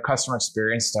 stars, when your customer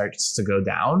experience starts to go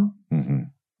down, I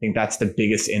think that's the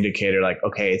biggest indicator. Like,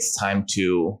 okay, it's time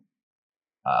to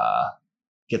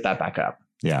get that back up.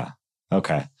 Yeah.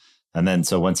 Okay. And then,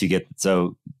 so once you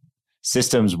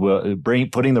systems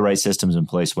putting the right systems in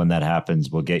place when that happens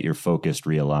will get your focus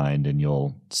realigned and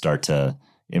you'll start to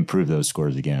improve those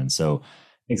scores again. So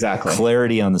exactly.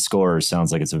 Clarity on the scores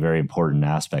sounds like it's a very important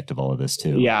aspect of all of this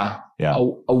too. Yeah.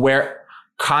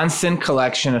 Constant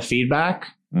collection of feedback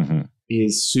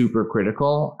is super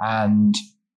critical. And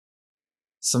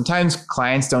sometimes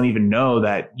clients don't even know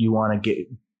that you want to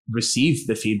receive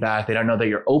the feedback. They don't know that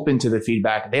you're open to the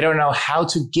feedback. They don't know how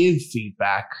to give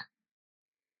feedback.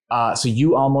 So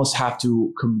you almost have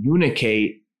to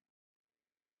communicate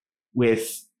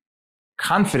with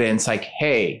confidence, like,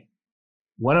 hey,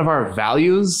 one of our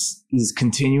values is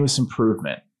continuous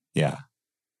improvement. Yeah.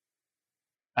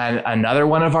 And another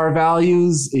one of our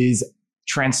values is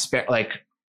transparent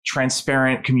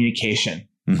communication,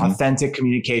 authentic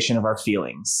communication of our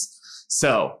feelings.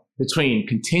 So between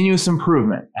continuous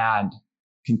improvement and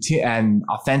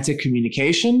authentic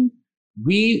communication,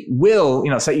 we will,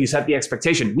 so you set the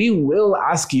expectation. We will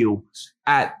ask you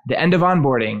at the end of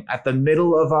onboarding, at the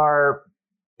middle of our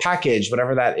package,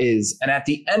 whatever that is, and at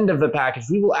the end of the package,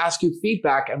 we will ask you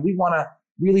feedback, and we want to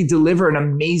really deliver an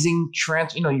amazing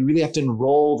you really have to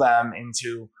enroll them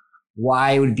into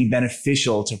why it would be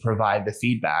beneficial to provide the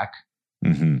feedback.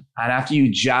 And And after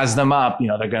you jazz them up,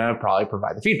 they're going to probably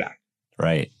provide the feedback.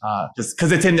 Right. Just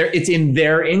because it's in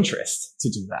their interest to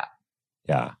do that.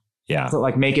 Yeah. Yeah. So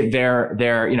like make it their,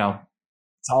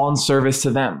 it's all in service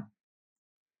to them.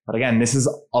 But again, this is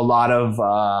a lot of,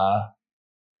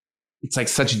 it's like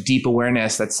such deep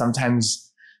awareness that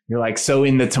sometimes you're like so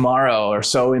in the tomorrow or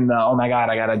so in the, oh my God,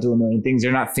 I got to do a million things.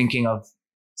 You're not thinking of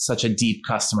such a deep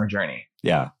customer journey.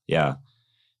 Yeah. Yeah.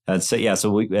 So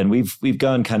we've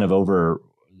gone kind of over,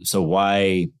 so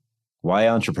why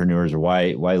entrepreneurs or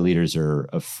why leaders are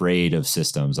afraid of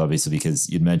systems, obviously, because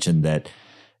you'd mentioned that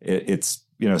it's,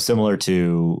 similar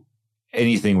to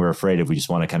anything we're afraid of. We just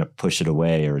want to kind of push it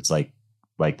away, or it's like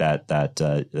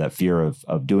that fear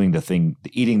of doing the thing,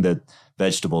 eating the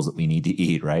vegetables that we need to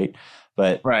eat. Right.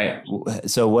 But right.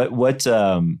 So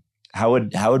how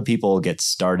would people get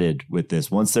started with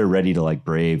this once they're ready to like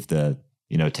brave the,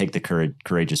 take the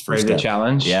courageous first step? The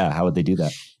challenge. Yeah. How would they do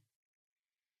that?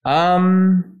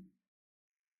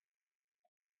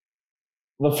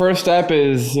 The first step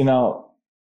is,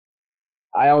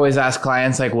 I always ask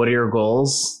clients, like, what are your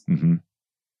goals? Mm-hmm.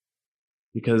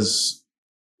 Because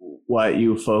what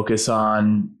you focus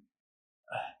on,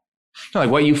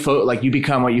 you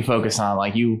become what you focus on.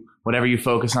 Like whatever you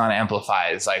focus on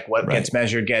amplifies. Like what right. gets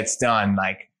measured gets done.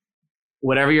 Like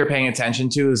whatever you're paying attention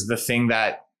to is the thing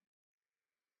that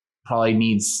probably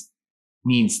needs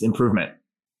improvement.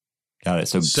 Got it.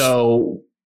 So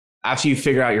after you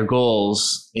figure out your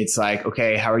goals, it's like,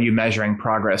 okay, how are you measuring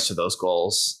progress to those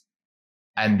goals?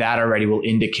 And that already will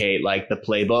indicate like the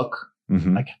playbook,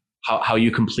 mm-hmm. like how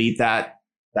you complete that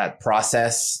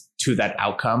process to that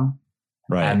outcome.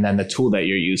 Right. And then the tool that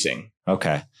you're using.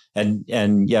 Okay. And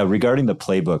yeah, regarding the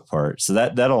playbook part, so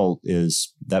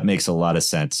that makes a lot of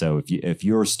sense. So if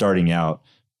you're starting out,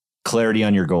 clarity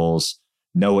on your goals,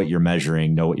 know what you're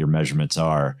measuring, know what your measurements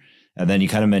are. And then you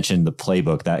kind of mentioned the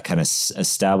playbook that kind of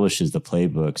establishes the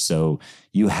playbook. So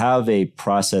you have a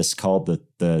process called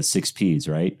the 6 Ps,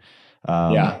 right?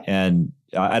 Yeah. And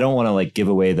I don't want to like give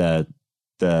away the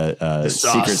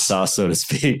secret sauce, so to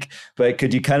speak, but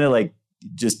could you kind of like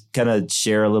just kind of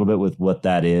share a little bit with what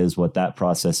that is, what that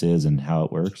process is and how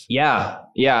it works? Yeah.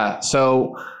 Yeah.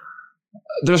 So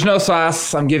there's no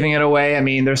sauce. I'm giving it away. I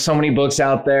mean, there's so many books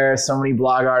out there, so many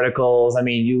blog articles. I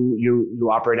mean, you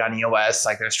operate on EOS,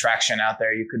 like there's traction out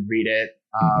there. You could read it.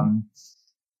 Mm-hmm.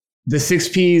 The 6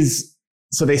 Ps,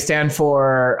 so they stand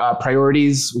for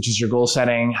priorities, which is your goal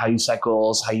setting, how you set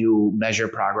goals, how you measure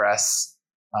progress,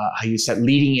 how you set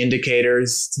leading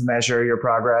indicators to measure your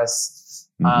progress.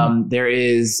 Mm-hmm. There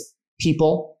is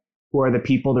people, who are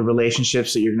the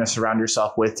relationships that you're going to surround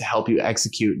yourself with to help you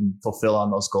execute and fulfill on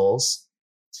those goals.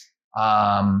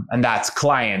 And that's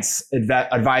clients,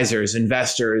 advisors,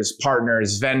 investors,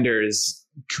 partners, vendors,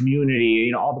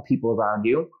 community, all the people around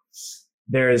you.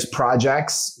 There's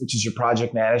projects, which is your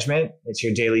project management. It's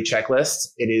your daily checklist.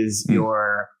 It is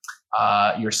your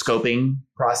scoping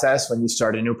process when you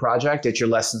start a new project. It's your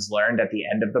lessons learned at the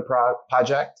end of the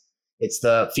project. It's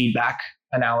the feedback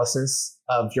analysis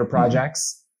of your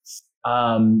projects.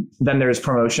 Then there's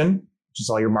promotion, which is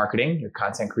all your marketing, your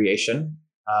content creation,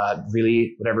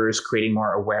 really whatever is creating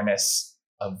more awareness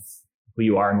of who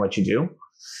you are and what you do.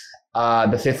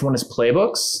 The fifth one is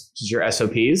playbooks, which is your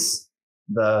SOPs,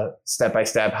 the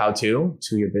step-by-step how-to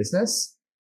your business.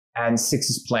 And 6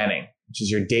 is planning, which is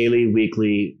your daily,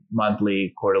 weekly,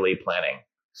 monthly, quarterly planning.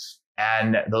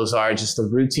 And those are just the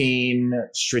routine,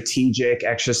 strategic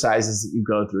exercises that you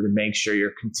go through to make sure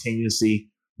you're continuously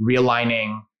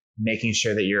realigning, making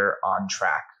sure that you're on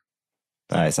track.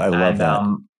 Nice. I love that.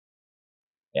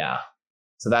 Yeah.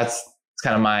 So that's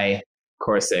kind of my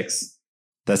core 6.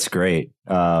 That's great.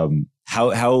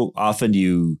 How often do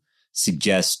you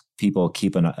suggest people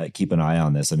keep an eye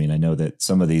on this? I mean, I know that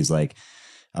some of these, like,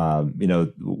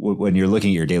 when you're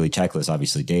looking at your daily checklist,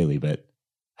 obviously daily, but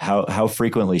how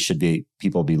frequently should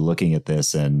people be looking at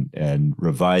this and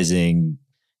revising,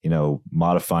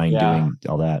 modifying, doing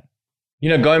all that?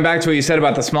 Going back to what you said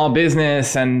about the small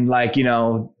business and like,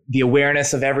 the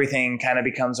awareness of everything kind of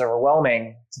becomes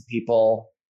overwhelming to people.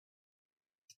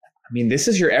 I mean, this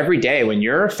is your everyday. When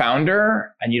you're a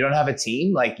founder and you don't have a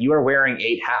team, like you are wearing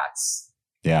 8 hats.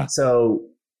 Yeah. So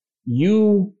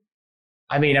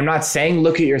I'm not saying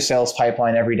look at your sales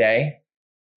pipeline every day,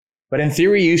 but in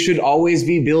theory, you should always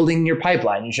be building your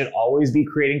pipeline. You should always be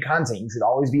creating content. You should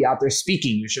always be out there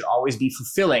speaking. You should always be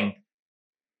fulfilling.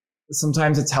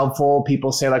 Sometimes it's helpful.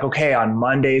 People say like, okay, on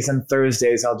Mondays and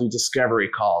Thursdays, I'll do discovery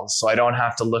calls. So I don't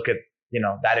have to look at,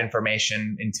 that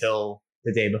information until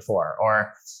the day before,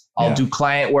 or I'll do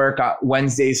client work on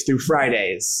Wednesdays through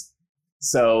Fridays.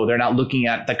 So they're not looking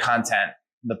at the content,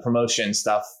 the promotion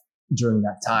stuff, during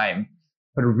that time.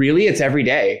 But really, it's every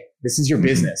day. This is your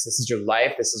business. This is your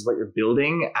life. This is what you're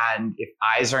building. And if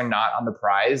eyes are not on the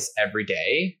prize every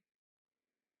day,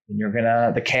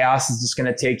 then the chaos is just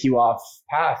going to take you off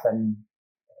path. And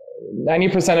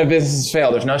 90% of businesses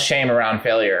fail. There's no shame around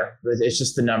failure. It's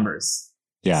just the numbers.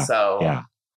 Yeah. So,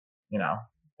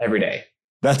 every day.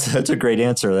 That's a great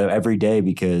answer. Every day,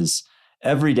 because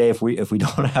every day, if we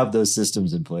don't have those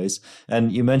systems in place,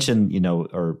 and you mentioned,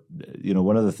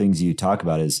 one of the things you talk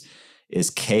about is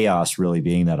chaos really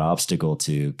being that obstacle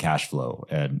to cash flow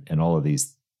and all of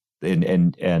these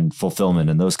and fulfillment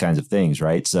and those kinds of things,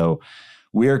 right? So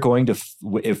we are going to,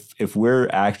 if we're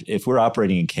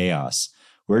operating in chaos,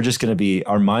 we're just going to be,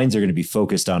 our minds are going to be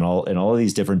focused on all of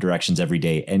these different directions every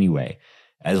day anyway.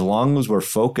 As long as we're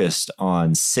focused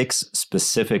on 6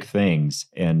 specific things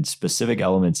and specific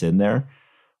elements in there,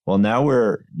 well, now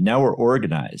we're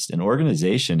organized, and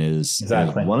organization is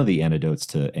one of the antidotes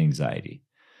to anxiety.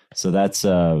 So that's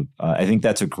I think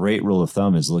that's a great rule of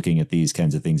thumb, is looking at these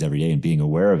kinds of things every day and being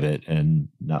aware of it and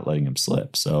not letting them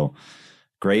slip. So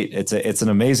great. It's an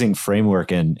amazing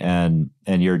framework, and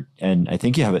I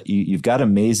think you've got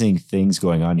amazing things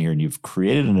going on here, and you've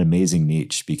created an amazing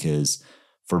niche. Because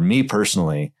for me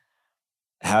personally,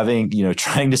 having,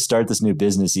 trying to start this new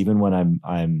business, even when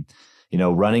I'm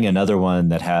running another one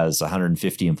that has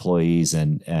 150 employees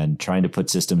and trying to put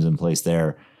systems in place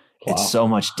there, wow, it's so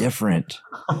much different.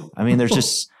 I mean, there's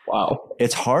just, wow,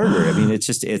 it's harder. I mean,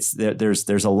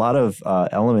 there's a lot of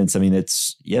elements. I mean,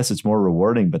 it's more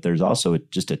rewarding, but there's also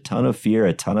just a ton of fear,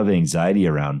 a ton of anxiety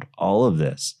around all of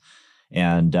this.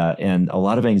 And a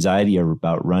lot of anxiety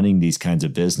about running these kinds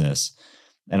of business.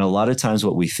 And a lot of times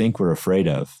what we think we're afraid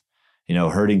of,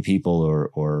 hurting people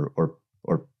or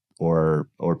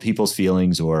people's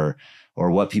feelings or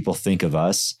what people think of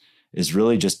us, is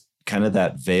really just kind of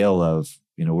that veil of,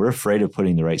 we're afraid of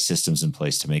putting the right systems in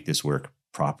place to make this work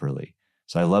properly.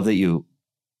 So I love that you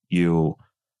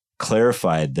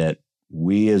clarified that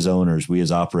we as owners, we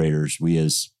as operators, we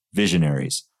as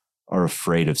visionaries are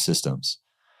afraid of systems.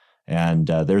 And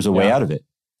there's a way out of it.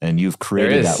 And you've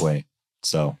created that way.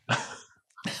 So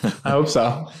I hope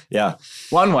so. Yeah.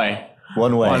 One way.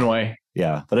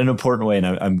 Yeah, but an important way,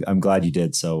 and I'm glad you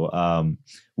did. So,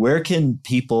 where can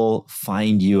people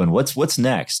find you, and what's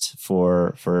next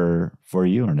for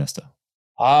you, Ernesto?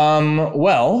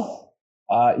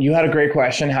 You had a great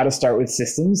question, how to start with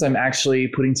systems. I'm actually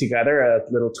putting together a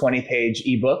little 20-page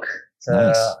ebook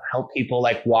to help people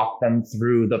walk them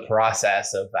through the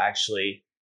process of actually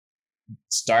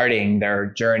starting their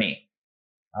journey,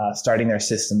 starting their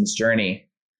systems journey.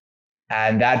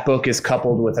 And that book is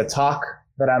coupled with a talk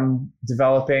that I'm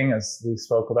developing, as we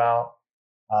spoke about,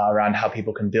 around how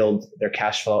people can build their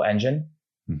cash flow engine.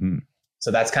 Mm-hmm.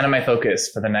 So that's kind of my focus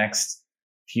for the next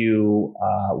few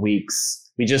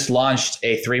weeks. We just launched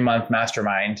a 3-month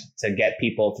mastermind to get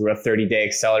people through a 30-day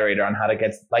accelerator on how to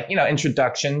get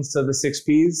introductions to the 6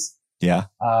 Ps. Yeah.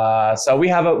 So we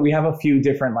have a few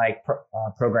different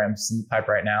programs in the pipe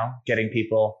right now, getting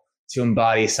people to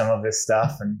embody some of this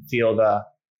stuff and feel the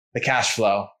cash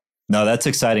flow. No, that's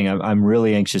exciting. I'm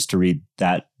really anxious to read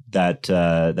that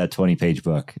 20-page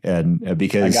book, and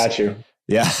because I got you.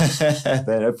 Yeah,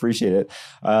 I appreciate it.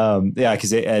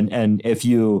 Because if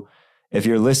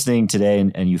you're listening today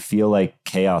and you feel like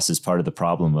chaos is part of the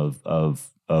problem of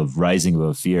rising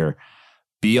above fear,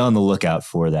 be on the lookout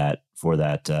for that.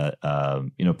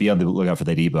 Be on the lookout for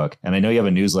that ebook. And I know you have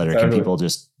a newsletter. Can people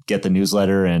just get the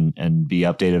newsletter and be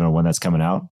updated on when that's coming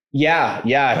out?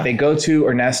 Yeah. If they go to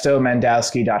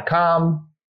ernestomandowsky.com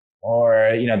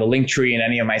or, the link tree in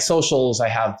any of my socials, I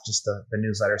have just the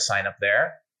newsletter sign up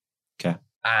there. Okay.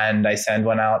 And I send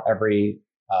one out every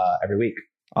week.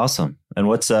 Awesome. And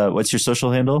what's your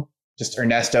social handle? Just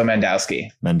Ernesto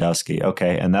Mandowsky. Mandowsky.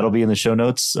 Okay. And that'll be in the show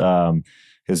notes.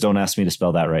 Because don't ask me to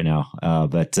spell that right now.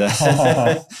 But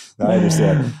I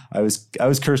understand. I was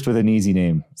cursed with an easy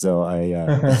name, so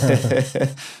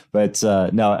But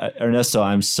no, Ernesto,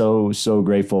 I'm so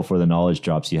grateful for the knowledge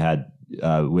drops you had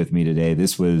with me today.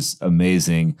 This was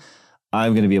amazing.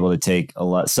 I'm going to be able to take a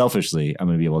lot. Selfishly, I'm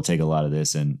going to be able to take a lot of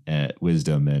this and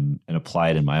wisdom and apply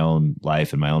it in my own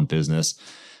life and my own business.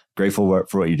 Grateful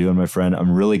for what you're doing, my friend.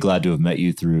 I'm really glad to have met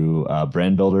you through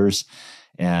Brand Builders.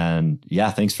 And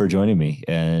thanks for joining me.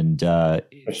 And for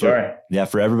sure.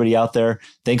 For everybody out there,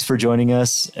 thanks for joining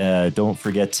us. Don't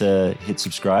forget to hit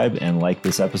subscribe and like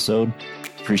this episode.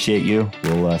 Appreciate you.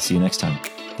 We'll see you next time.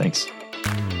 Thanks.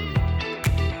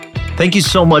 Thank you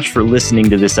so much for listening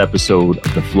to this episode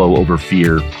of the Flow Over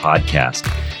Fear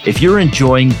podcast. If you're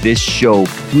enjoying this show,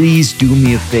 please do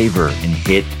me a favor and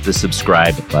hit the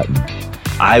subscribe button.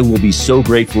 I will be so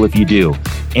grateful if you do.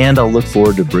 and I'll look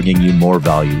forward to bringing you more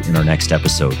value in our next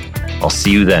episode. I'll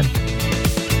see you then.